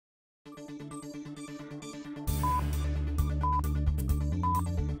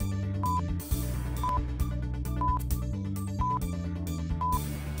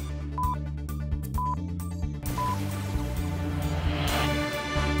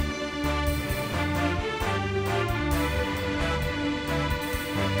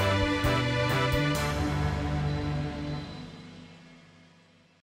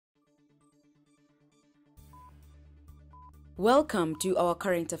Welcome to our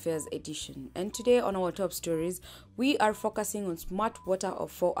current affairs edition, and today on our top stories we are focusing on Smart Water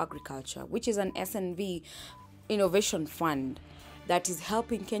for Agriculture, which is an SNV innovation fund that is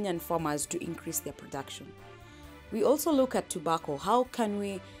helping Kenyan farmers to increase their production. We also look at tobacco. How can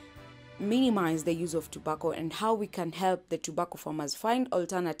we minimize the use of tobacco and how we can help the tobacco farmers find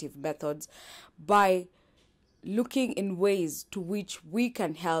alternative methods by looking in ways to which we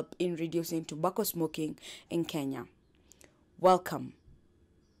can help in reducing tobacco smoking in Kenya. Welcome.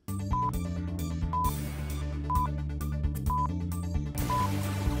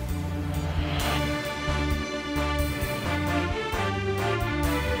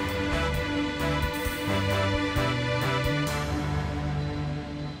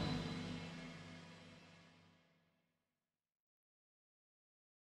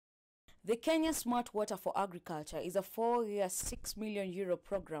 The Kenya Smart Water for Agriculture is a 4-year, €6 million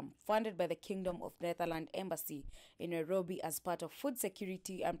program funded by the Kingdom of Netherlands Embassy in Nairobi as part of food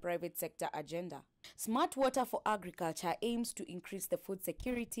security and private sector agenda. Smart Water for Agriculture aims to increase the food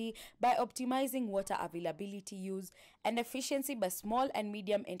security by optimizing water availability, use, and efficiency by small and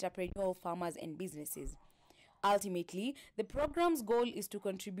medium entrepreneurial farmers and businesses. Ultimately, the program's goal is to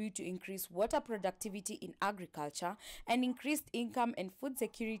contribute to increase water productivity in agriculture and increased income and food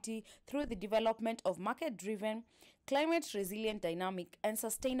security through the development of market-driven, climate-resilient, dynamic, and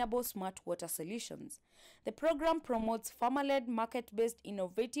sustainable smart water solutions. The program promotes farmer-led, market-based,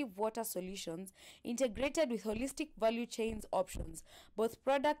 innovative water solutions integrated with holistic value chains options, both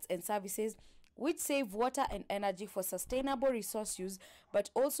products and services, which save water and energy for sustainable resource use but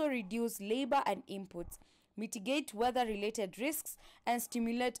also reduce labor and inputs, mitigate weather-related risks, and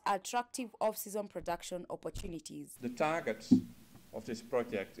stimulate attractive off-season production opportunities. The target of this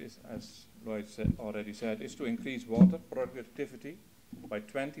project is, as Lloyd already said, is to increase water productivity by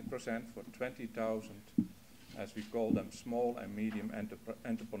 20% for 20,000, as we call them, small and medium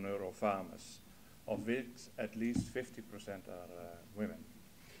entrepreneurial farmers, of which at least 50% are women.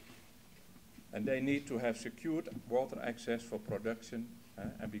 And they need to have secured water access for production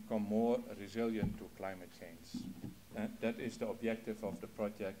and become more resilient to climate change. That is the objective of the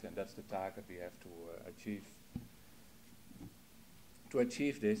project, and that's the target we have to achieve. To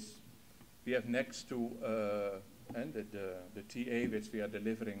achieve this, we have next to the TA which we are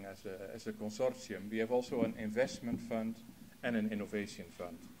delivering as a consortium, we have also an investment fund and an innovation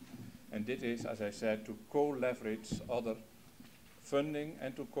fund. And this is, as I said, to co-leverage other funding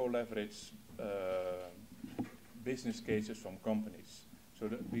and to co-leverage business cases from companies. So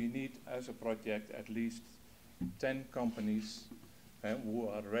that we need, as a project, at least 10 companies who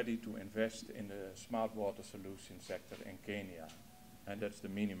are ready to invest in the smart water solution sector in Kenya. And that's the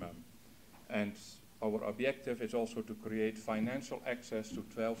minimum. And our objective is also to create financial access to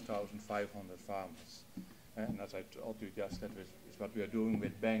 12,500 farmers. And as I told you just, that is what we are doing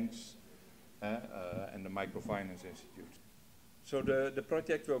with banks and the Microfinance Institute. So the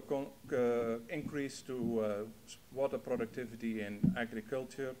project will increase to water productivity in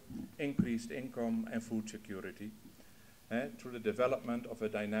agriculture, increased income and food security through the development of a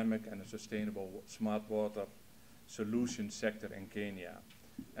dynamic and a sustainable smart water solution sector in Kenya.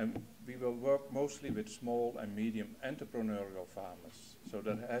 And we will work mostly with small and medium entrepreneurial farmers. So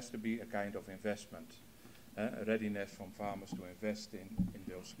there has to be a kind of investment, a readiness from farmers to invest in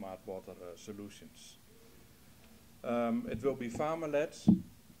those smart water solutions. It will be farmer-led,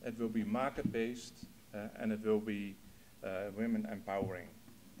 it will be market-based, and it will be women empowering.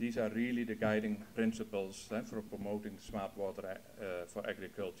 These are really the guiding principles for promoting smart water for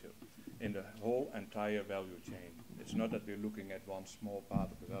agriculture in the whole entire value chain. It's not that we're looking at one small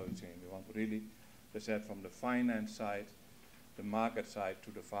part of the value chain. We want really, as I said, from the finance side, the market side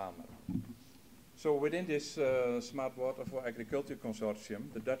to the farmer. So within this Smart Water for Agriculture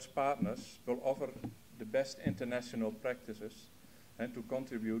consortium, the Dutch partners will offer the best international practices and to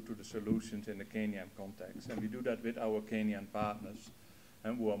contribute to the solutions in the Kenyan context. And we do that with our Kenyan partners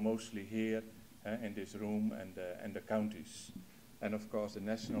who are mostly here in this room and the counties. And of course the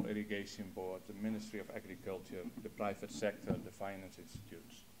National Irrigation Board, the Ministry of Agriculture, the private sector, the finance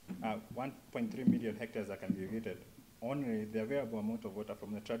institutes. 1.3 million hectares that can be irrigated. Only the available amount of water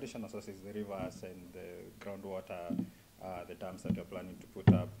from the traditional sources, the rivers and the groundwater, the dams that we're planning to put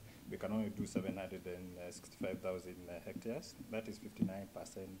up, we can only do 765,000 hectares. That is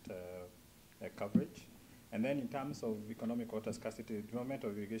 59% coverage. And then in terms of economic water scarcity, development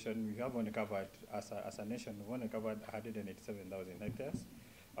of irrigation, we have only covered, as a nation, we've only covered 187,000 hectares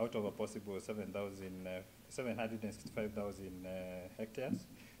out of a possible 765,000 hectares.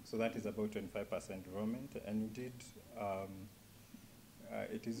 So that is about 25% development. And indeed,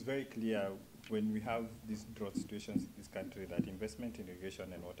 it is very clear when we have these drought situations in this country, that investment in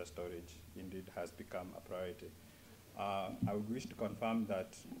irrigation and water storage indeed has become a priority. I would wish to confirm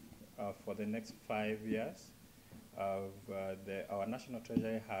that for the next 5 years, our National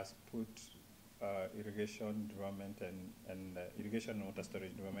Treasury has put irrigation development and irrigation and water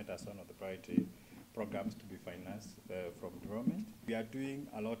storage development as one of the priority programs to be financed from development. We are doing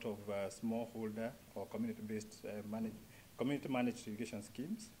a lot of smallholder or community-based community-managed irrigation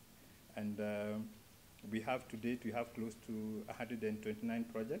schemes, and we have to date, we have close to 129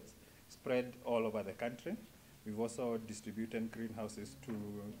 projects spread all over the country. We've also distributed greenhouses to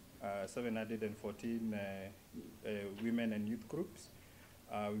 714 women and youth groups.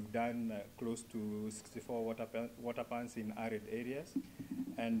 We've done close to 64 water pans in arid areas,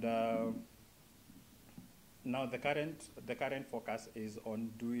 and now the current focus is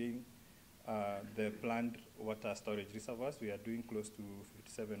on doing the planned water storage reservoirs. We are doing close to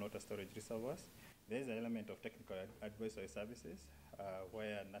 57 water storage reservoirs. There is an element of technical advisory services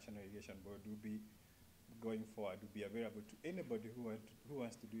where National Irrigation Board will be going forward, will be available to anybody who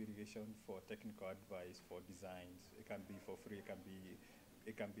wants to do irrigation for technical advice, for designs. It can be for free,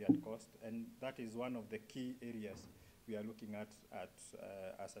 it can be at cost, and that is one of the key areas we are looking at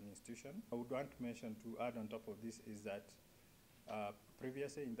as an institution. I would want to mention, to add on top of this, is that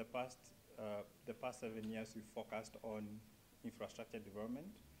previously in the past 7 years, we focused on infrastructure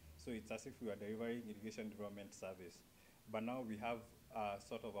development. So it's as if we are delivering irrigation development service. But now we have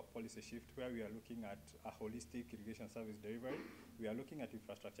sort of a policy shift where we are looking at a holistic irrigation service delivery. We are looking at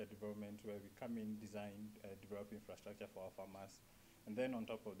infrastructure development where we come in, design, develop infrastructure for our farmers. And then on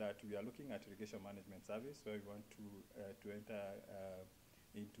top of that, we are looking at irrigation management service where we want to enter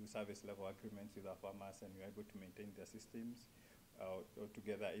into service level agreements with our farmers, and we are able to maintain their systems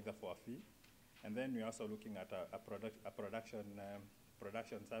together either for a fee. And then we're also looking at a production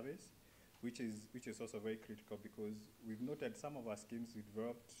service, which is also very critical, because we've noted some of our schemes we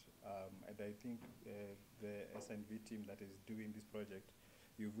developed, and I think the SNV team that is doing this project,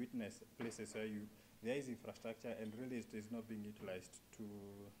 you've witnessed places where there is infrastructure and really it is not being utilized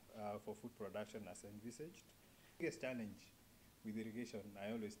for food production as envisaged. The biggest challenge with irrigation,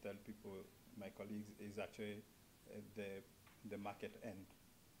 I always tell people, my colleagues, is actually the market end.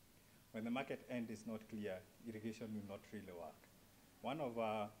 When the market end is not clear, irrigation will not really work. One of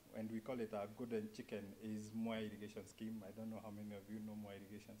our, and we call it our golden chicken, is Moa irrigation scheme. I don't know how many of you know Moa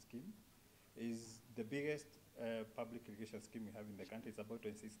irrigation scheme. Is the biggest public irrigation scheme we have in the country. It's about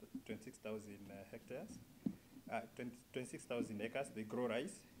 26,000 hectares, 26,000 acres. They grow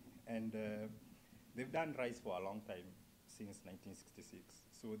rice, and they've done rice for a long time, since 1966.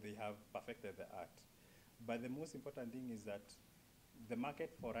 So they have perfected the art. But the most important thing is that the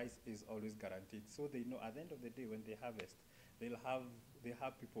market for rice is always guaranteed. So they know at the end of the day when they harvest, they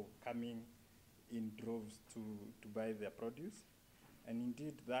have people coming in droves to buy their produce. And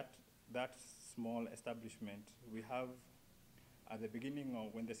indeed that small establishment, we have at the beginning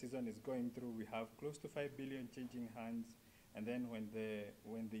of when the season is going through, we have close to 5 billion changing hands. And then when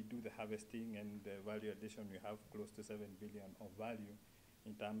they do the harvesting and the value addition, we have close to 7 billion of value,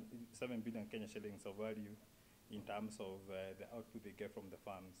 7 billion Kenya shillings of value in terms of the output they get from the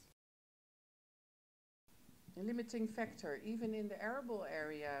farms. A limiting factor, even in the arable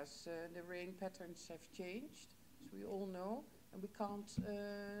areas, the rain patterns have changed, as we all know, and we can't,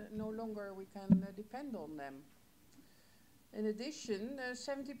 no longer we can depend on them. In addition,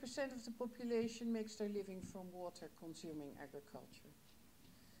 70% of the population makes their living from water-consuming agriculture.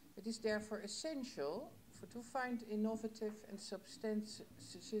 It is therefore essential to find innovative and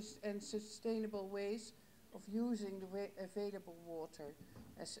sustainable ways of using the available water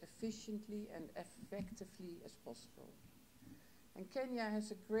as efficiently and effectively as possible. And Kenya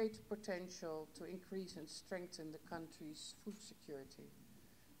has a great potential to increase and strengthen the country's food security,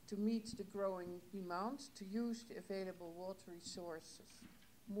 to meet the growing demand, to use the available water resources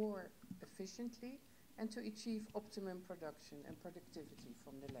more efficiently, and to achieve optimum production and productivity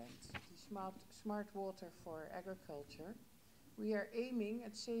from the land. The smart water for agriculture, we are aiming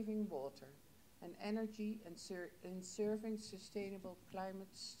at saving water and energy and serving sustainable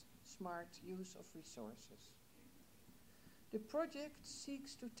climate-smart use of resources. The project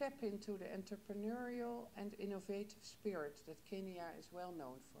seeks to tap into the entrepreneurial and innovative spirit that Kenya is well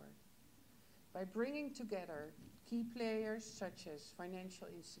known for, by bringing together key players such as financial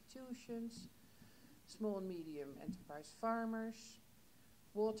institutions, small and medium enterprise farmers,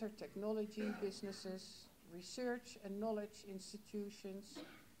 water technology businesses, research and knowledge institutions,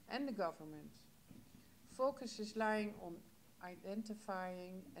 and the government. Focus is lying on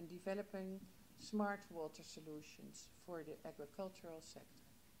identifying and developing smart water solutions for the agricultural sector.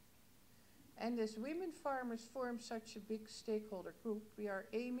 And as women farmers form such a big stakeholder group, we are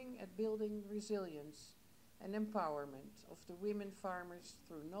aiming at building resilience and empowerment of the women farmers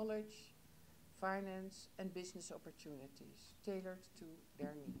through knowledge, finance and business opportunities tailored to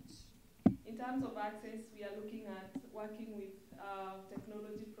their needs. In terms of access, we are looking at working with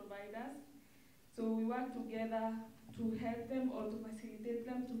technology providers. So we work together to help them or to facilitate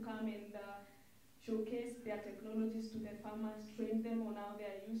them to come and showcase their technologies to the farmers, train them on how they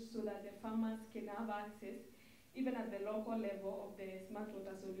are used so that the farmers can have access, even at the local level of the smart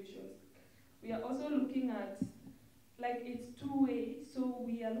water solutions. We are also looking at, like it's two-way, so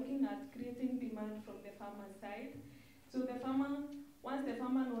we are looking at creating demand from the farmer side. So the farmer, once the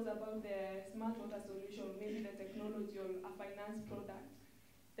farmer knows about the smart water solution, maybe the technology or a finance product,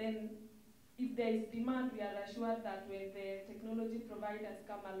 then if there is demand, we are assured that when the technology providers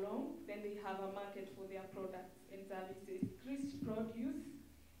come along, then they have a market for their products and services. Increased produce,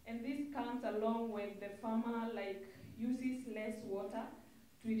 and this comes along when the farmer uses less water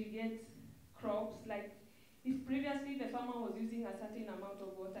to irrigate crops. Like if previously the farmer was using a certain amount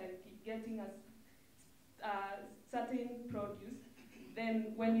of water and getting a certain produce,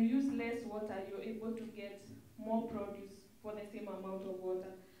 then when you use less water, you're able to get more produce for the same amount of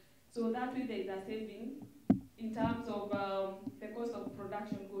water. So that way there is a saving in terms of the cost of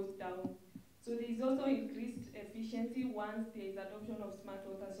production goes down. So there is also increased efficiency once there is adoption of smart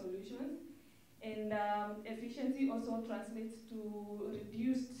water solutions. And efficiency also translates to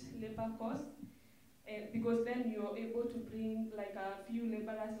reduced labor costs because then you're able to bring like a few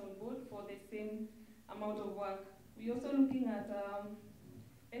laborers on board for the same amount of work. We're also looking at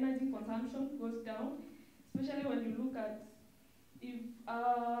energy consumption goes down, especially when you look at if,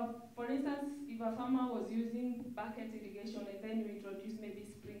 for instance, if a farmer was using bucket irrigation and then you introduce maybe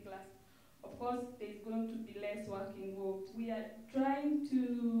sprinklers, of course, there's going to be less work involved. We are trying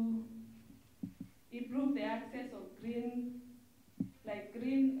to improve the access of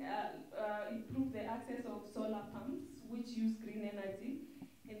improve the access of solar pumps, which use green energy,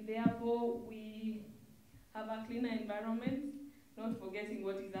 and therefore we have a cleaner environment, not forgetting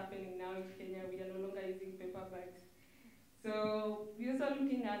what is happening now in Kenya. We are no longer using paper bags. So we're also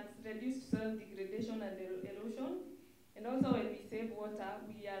looking at reduced soil degradation and erosion. And also when we save water,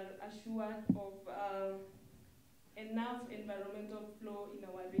 we are assured of enough environmental flow in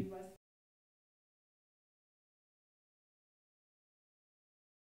our rivers.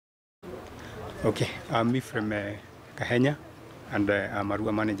 Okay, I'm me from Kahenya, and I'm a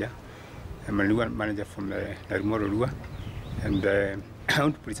Rua manager. I'm a Rua manager from Narumoro Rua, and I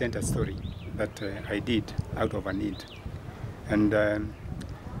want to present a story that I did out of a need. And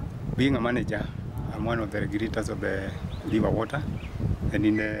being a manager, I'm one of the regulators of the river water. And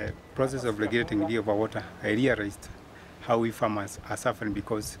in the process of regulating river water, I realized how we farmers are suffering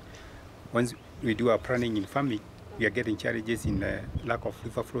because once we do our planning in farming, we are getting challenges in the lack of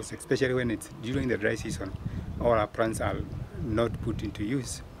river flows, especially when it's during the dry season. All our plants are not put into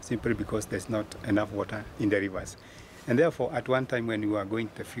use simply because there's not enough water in the rivers. And therefore, at one time when we were going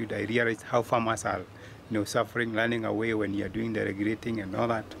to the field, I realized how farmers are suffering, running away when you are doing the regulating and all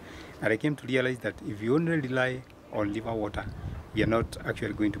that. And I came to realize that if you only rely on river water, we are not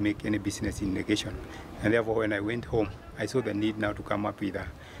actually going to make any business in irrigation. And therefore, when I went home, I saw the need now to come up with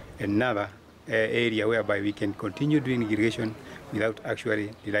another area whereby we can continue doing irrigation without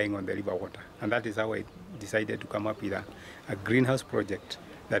actually relying on the river water. And that is how I decided to come up with a greenhouse project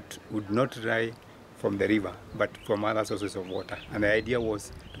that would not rely from the river, but from other sources of water. And the idea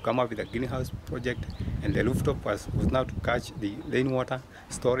was to come up with a greenhouse project, and the rooftop was now to catch the rainwater,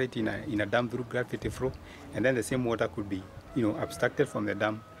 store it in a dam through gravity flow, and then the same water could be abstracted from the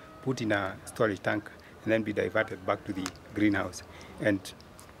dam, put in a storage tank, and then be diverted back to the greenhouse. And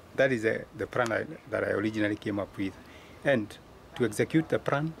that is the plan that I originally came up with. And to execute the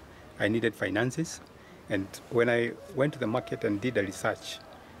plan, I needed finances. And when I went to the market and did the research,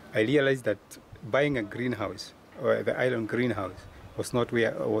 I realized that buying a greenhouse, or the island greenhouse,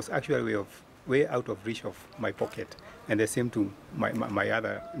 was actually way out of reach of my pocket, and the same to my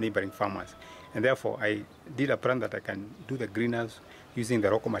other neighboring farmers. And therefore, I did a plan that I can do the greenhouse using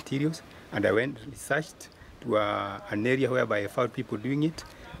the local materials, and I went researched to an area whereby I found people doing it.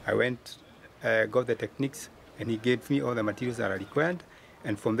 I went, got the techniques, and he gave me all the materials that are required.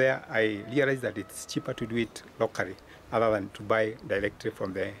 And from there, I realized that it's cheaper to do it locally, other than to buy directly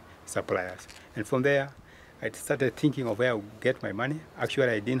from the suppliers. And from there, I started thinking of where I would get my money. Actually,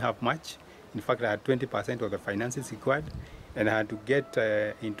 I didn't have much. In fact, I had 20% of the finances required, and I had to get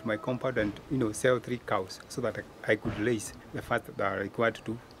into my compound and sell 3 cows so that I could raise the funds that are required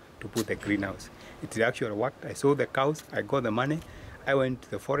to put the greenhouse. It actually worked. I sold the cows, I got the money, I went to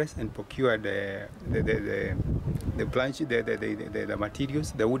the forest and procured the planch, the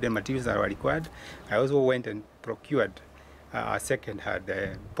materials, the wooden materials that were required. I also went and procured a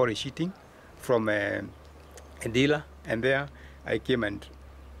second-hand polish sheeting from a dealer, and there I came and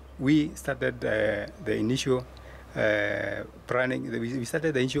we started the initial planning. We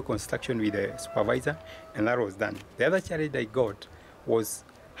started the initial construction with the supervisor, and that was done. The other challenge I got was,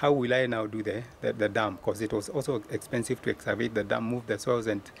 how will I now do the dam? Because it was also expensive to excavate the dam, move the soils,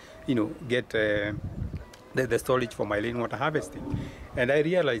 and get the storage for my rainwater harvesting. And I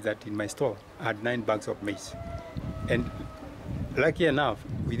realized that in my store I had 9 bags of maize. And lucky enough,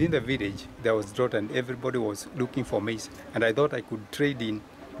 within the village there was drought and everybody was looking for maize. And I thought I could trade in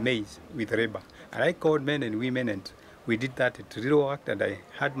maize with rubber. And I called men and women and we did that. It really worked and I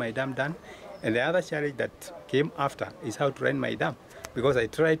had my dam done. And the other challenge that came after is how to run my dam, because I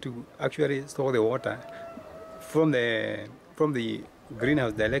tried to actually store the water from the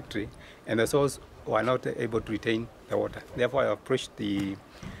greenhouse directly, and the source were not able to retain the water. Therefore, I approached the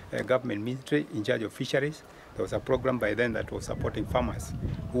government ministry in charge of fisheries. There was a program by then that was supporting farmers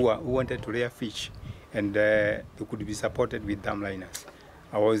who wanted to rear fish, and they could be supported with dam liners.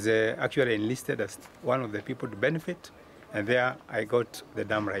 I was actually enlisted as one of the people to benefit, and there I got the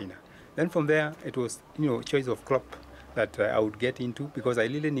dam liner. Then from there, it was choice of crop that I would get into, because I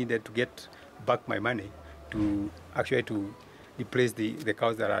really needed to get back my money to actually to replace the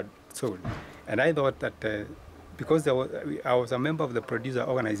cows that I had sold. And I thought that because I was a member of the producer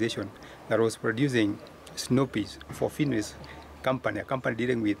organization that was producing snow peas for Finnish company, a company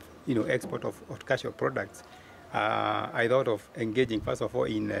dealing with export of horticultural products, I thought of engaging first of all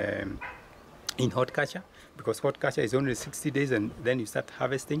in horticulture, because horticulture is only 60 days and then you start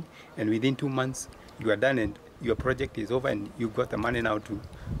harvesting, and within 2 months you are done and your project is over and you've got the money now to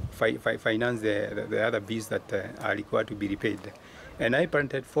finance the other bees that are required to be repaid. And I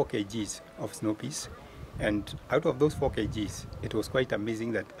planted 4 kgs of snow peas, and out of those 4 kgs, it was quite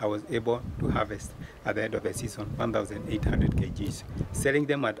amazing that I was able to harvest at the end of the season 1,800 kgs, selling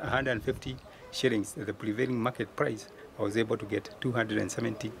them at 150 shillings, the prevailing market price. I was able to get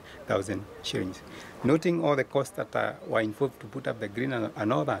 270,000 shillings. Noting all the costs that were involved to put up the green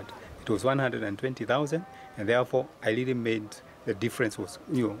and all that, it was 120,000, and therefore I really made the difference was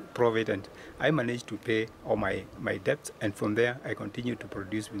profit, and I managed to pay all my debts, and from there I continued to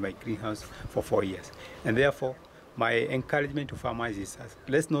produce with my greenhouse for 4 years. And therefore my encouragement to farmers is,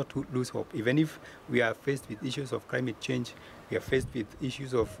 let's not lose hope. Even if we are faced with issues of climate change, we are faced with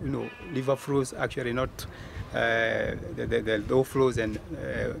issues of river flows, actually not the low flows, and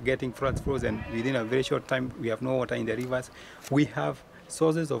getting flood flows, and within a very short time we have no water in the rivers. We have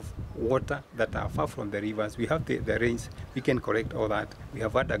sources of water that are far from the rivers. We have the rains. We can correct all that. We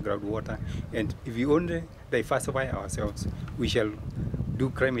have underground water, and if we only diversify ourselves, we shall do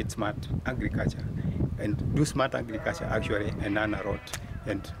climate smart agriculture, and do smart agriculture actually, and earn a lot,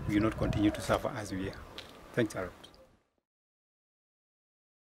 and we will not continue to suffer as we are. Thanks a lot.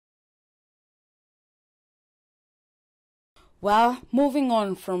 Well, moving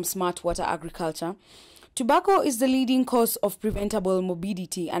on from smart water agriculture, tobacco is the leading cause of preventable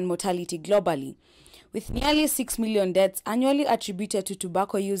morbidity and mortality globally, with nearly 6 million deaths annually attributed to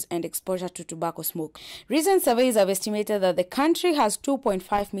tobacco use and exposure to tobacco smoke. Recent surveys have estimated that the country has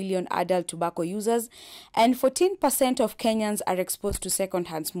 2.5 million adult tobacco users, and 14% of Kenyans are exposed to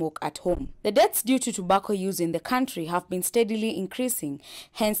second-hand smoke at home. The deaths due to tobacco use in the country have been steadily increasing,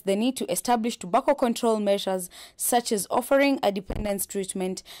 hence the need to establish tobacco control measures such as offering a dependence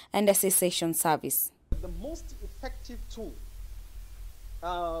treatment and a cessation service. The most effective tool,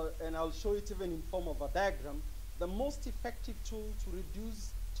 and I'll show it even in form of a diagram, the most effective tool to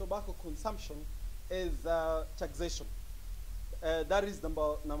reduce tobacco consumption is taxation. That is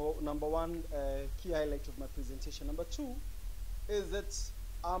number one key highlight of my presentation. Number two is that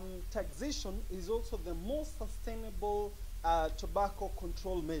taxation is also the most sustainable tobacco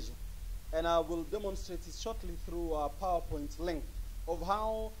control measure. And I will demonstrate it shortly through a PowerPoint link of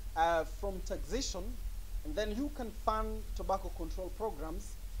how from taxation, and then you can fund tobacco control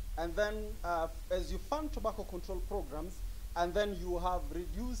programs, and then as you fund tobacco control programs, and then you have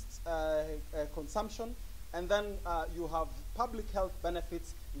reduced consumption, and then you have public health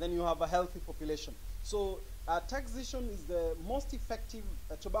benefits, and then you have a healthy population. So taxation is the most effective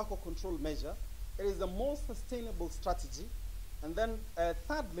tobacco control measure. It is the most sustainable strategy. And then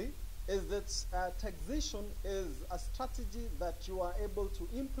thirdly is that taxation is a strategy that you are able to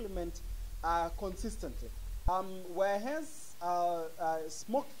implement consistently. Whereas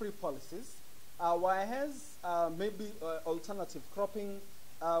smoke-free policies, whereas maybe alternative cropping,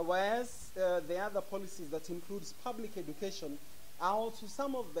 whereas the other policies that includes public education, are also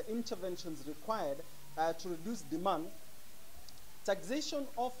some of the interventions required to reduce demand. Taxation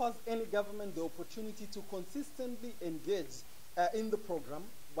offers any government the opportunity to consistently engage in the program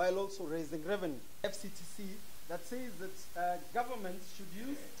while also raising revenue. FCTC that says that governments should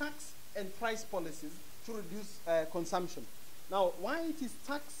use tax and price policies to reduce consumption. Now, why it is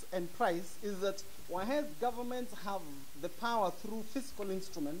tax and price is that whereas governments have the power through fiscal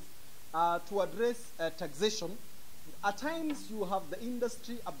instruments to address taxation, at times you have the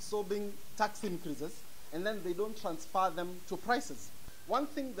industry absorbing tax increases and then they don't transfer them to prices. One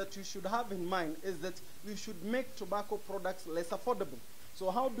thing that you should have in mind is that you should make tobacco products less affordable. So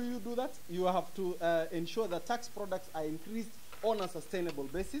how do you do that? You have to ensure that tax products are increased on a sustainable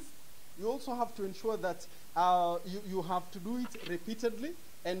basis. You also have to ensure that you have to do it repeatedly,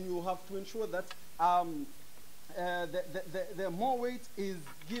 and you have to ensure that the more weight is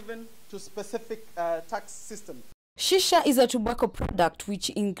given to specific tax systems. Shisha is a tobacco product which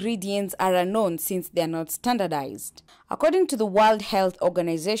ingredients are unknown since they are not standardized. According to the World Health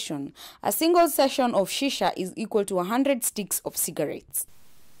Organization, a single session of shisha is equal to 100 sticks of cigarettes.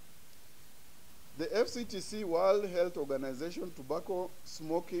 The FCTC, World Health Organization, tobacco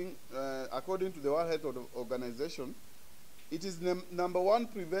smoking, according to the World Health Organization, it is the #1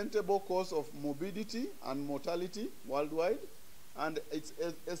 preventable cause of morbidity and mortality worldwide, and it's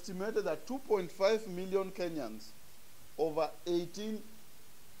estimated that 2.5 million Kenyans, over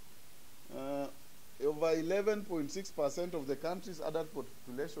 11.6% of the country's adult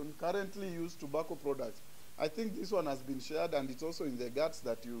population currently use tobacco products. I think this one has been shared, and it's also in the guts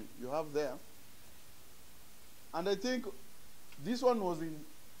that you have there. And I think this one was in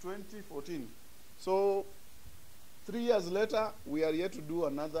 2014. So 3 years later, we are yet to do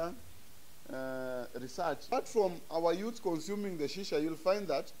another research. Apart from our youth consuming the shisha, you'll find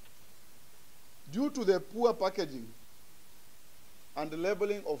that due to the poor packaging and the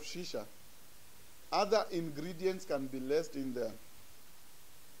labeling of shisha, other ingredients can be laced in there.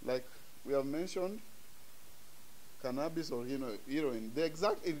 Like we have mentioned, cannabis or heroin. The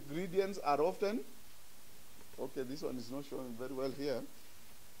exact ingredients are often, okay, this one is not showing very well here,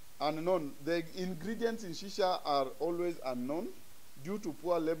 unknown. The ingredients in shisha are always unknown due to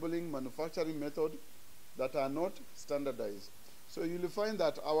poor labeling, manufacturing method that are not standardized. So you'll find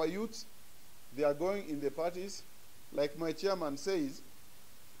that our youth, they are going in the parties, like my chairman says,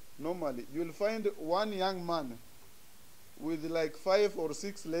 normally you'll find one young man with like 5 or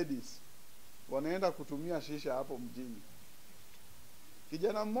 6 ladies wanaenda kutumia shisha hapo mjini.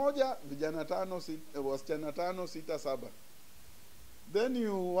 Kijana mmoja, vijana 5, wasichana 5, 6, 7. Then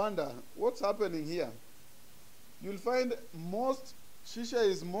you wonder what's happening here. You'll find most shisha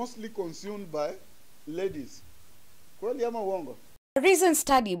is mostly consumed by ladies. Kweli ama uongo? A recent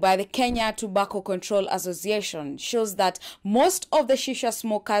study by the Kenya Tobacco Control Association shows that most of the shisha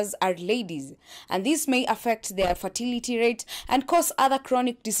smokers are ladies, and this may affect their fertility rate and cause other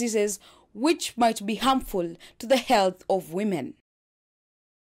chronic diseases which might be harmful to the health of women.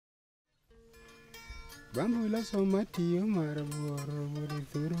 Bambula somatiyo maraburu buri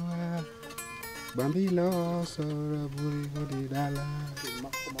thurwa Bambilo sora buri buri dala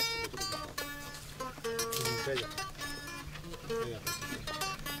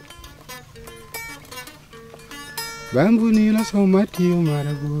Bambunilo somatiyo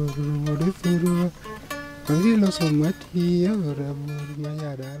maraburu buri thurwa Bambilo somatiyo maraburu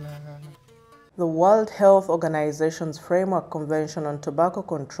mayadala. The World Health Organization's Framework Convention on Tobacco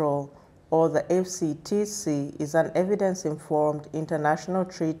Control, or the FCTC, is an evidence-informed international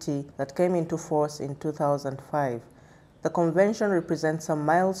treaty that came into force in 2005. The convention represents a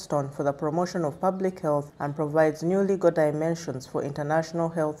milestone for the promotion of public health and provides new legal dimensions for international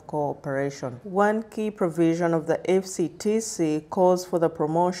health cooperation. One key provision of the FCTC calls for the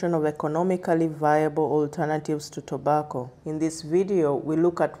promotion of economically viable alternatives to tobacco. In this video, we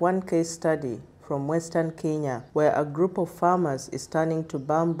look at one case study from Western Kenya, where a group of farmers is turning to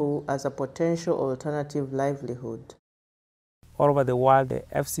bamboo as a potential alternative livelihood. All over the world, the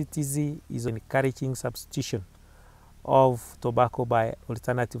FCTC is encouraging substitution of tobacco by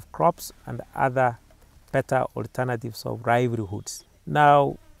alternative crops and other better alternatives of livelihoods.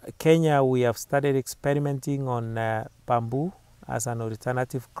 Now, Kenya, we have started experimenting on bamboo as an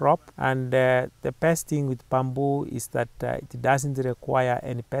alternative crop, and the best thing with bamboo is that it doesn't require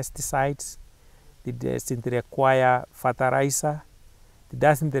any pesticides. It doesn't require fertilizer, it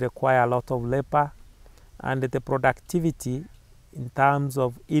doesn't require a lot of labor, and the productivity in terms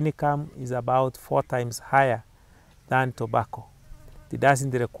of income is about 4 times higher than tobacco. It doesn't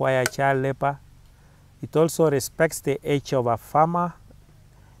require child labor. It also respects the age of a farmer,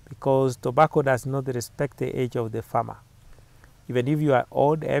 because tobacco does not respect the age of the farmer. Even if you are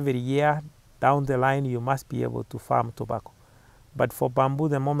old, every year down the line you must be able to farm tobacco. But for bamboo,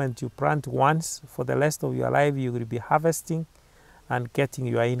 the moment you plant once, for the rest of your life you will be harvesting and getting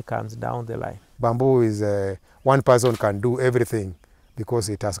your incomes down the line. Bamboo is one person can do everything because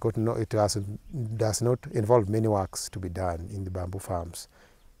it does not involve many works to be done in the bamboo farms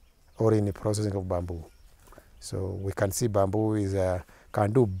or in the processing of bamboo. So we can see bamboo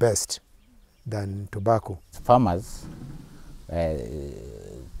can do best than tobacco. Farmers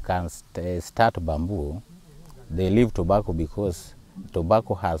can start bamboo. They leave tobacco because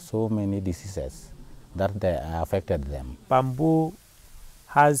tobacco has so many diseases that they affected them. Bamboo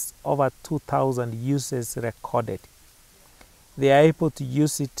has over 2,000 uses recorded. They are able to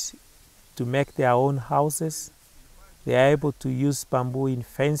use it to make their own houses. They are able to use bamboo in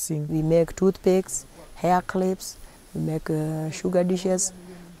fencing. We make toothpicks, hair clips, we make sugar dishes,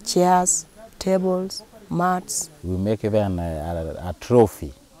 chairs, tables, mats. We make even a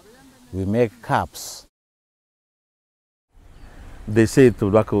trophy. We make cups. They say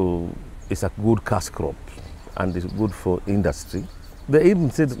tobacco is a good cash crop and it's good for industry. They even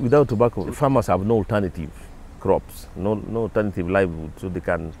said without tobacco, farmers have no alternative crops, no alternative livelihood, so they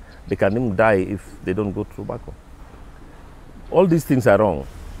can even die if they don't go to tobacco. All these things are wrong.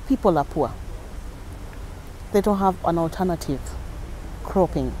 People are poor. They don't have an alternative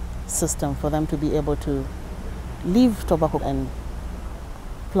cropping system for them to be able to leave tobacco and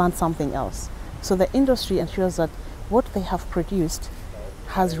plant something else. So the industry ensures that what they have produced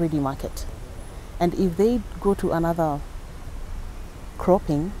has ready market. And if they go to another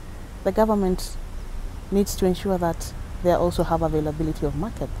cropping, the government needs to ensure that they also have availability of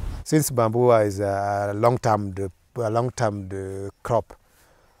market. Since bamboo is a long-term crop,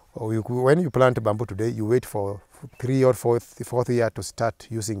 when you plant bamboo today, you wait for 3 or 4th year to start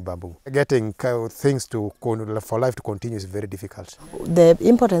using bamboo. Getting things for life to continue is very difficult. The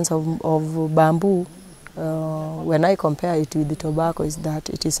importance of bamboo, when I compare it with the tobacco, is that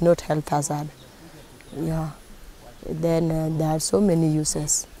it is not health hazard. Yeah. Then there are so many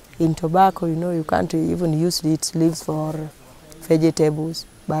uses. In tobacco, you can't even use its leaves for vegetables,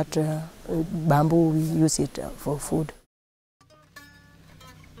 but bamboo, we use it for food.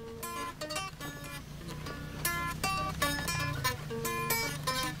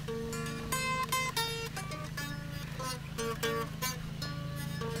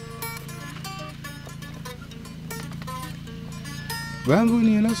 Bamboo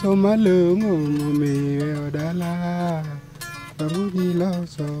ni lo so malungo mumi we odala. Bamboo ni lo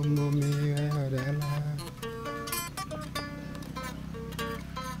so mumi we odala.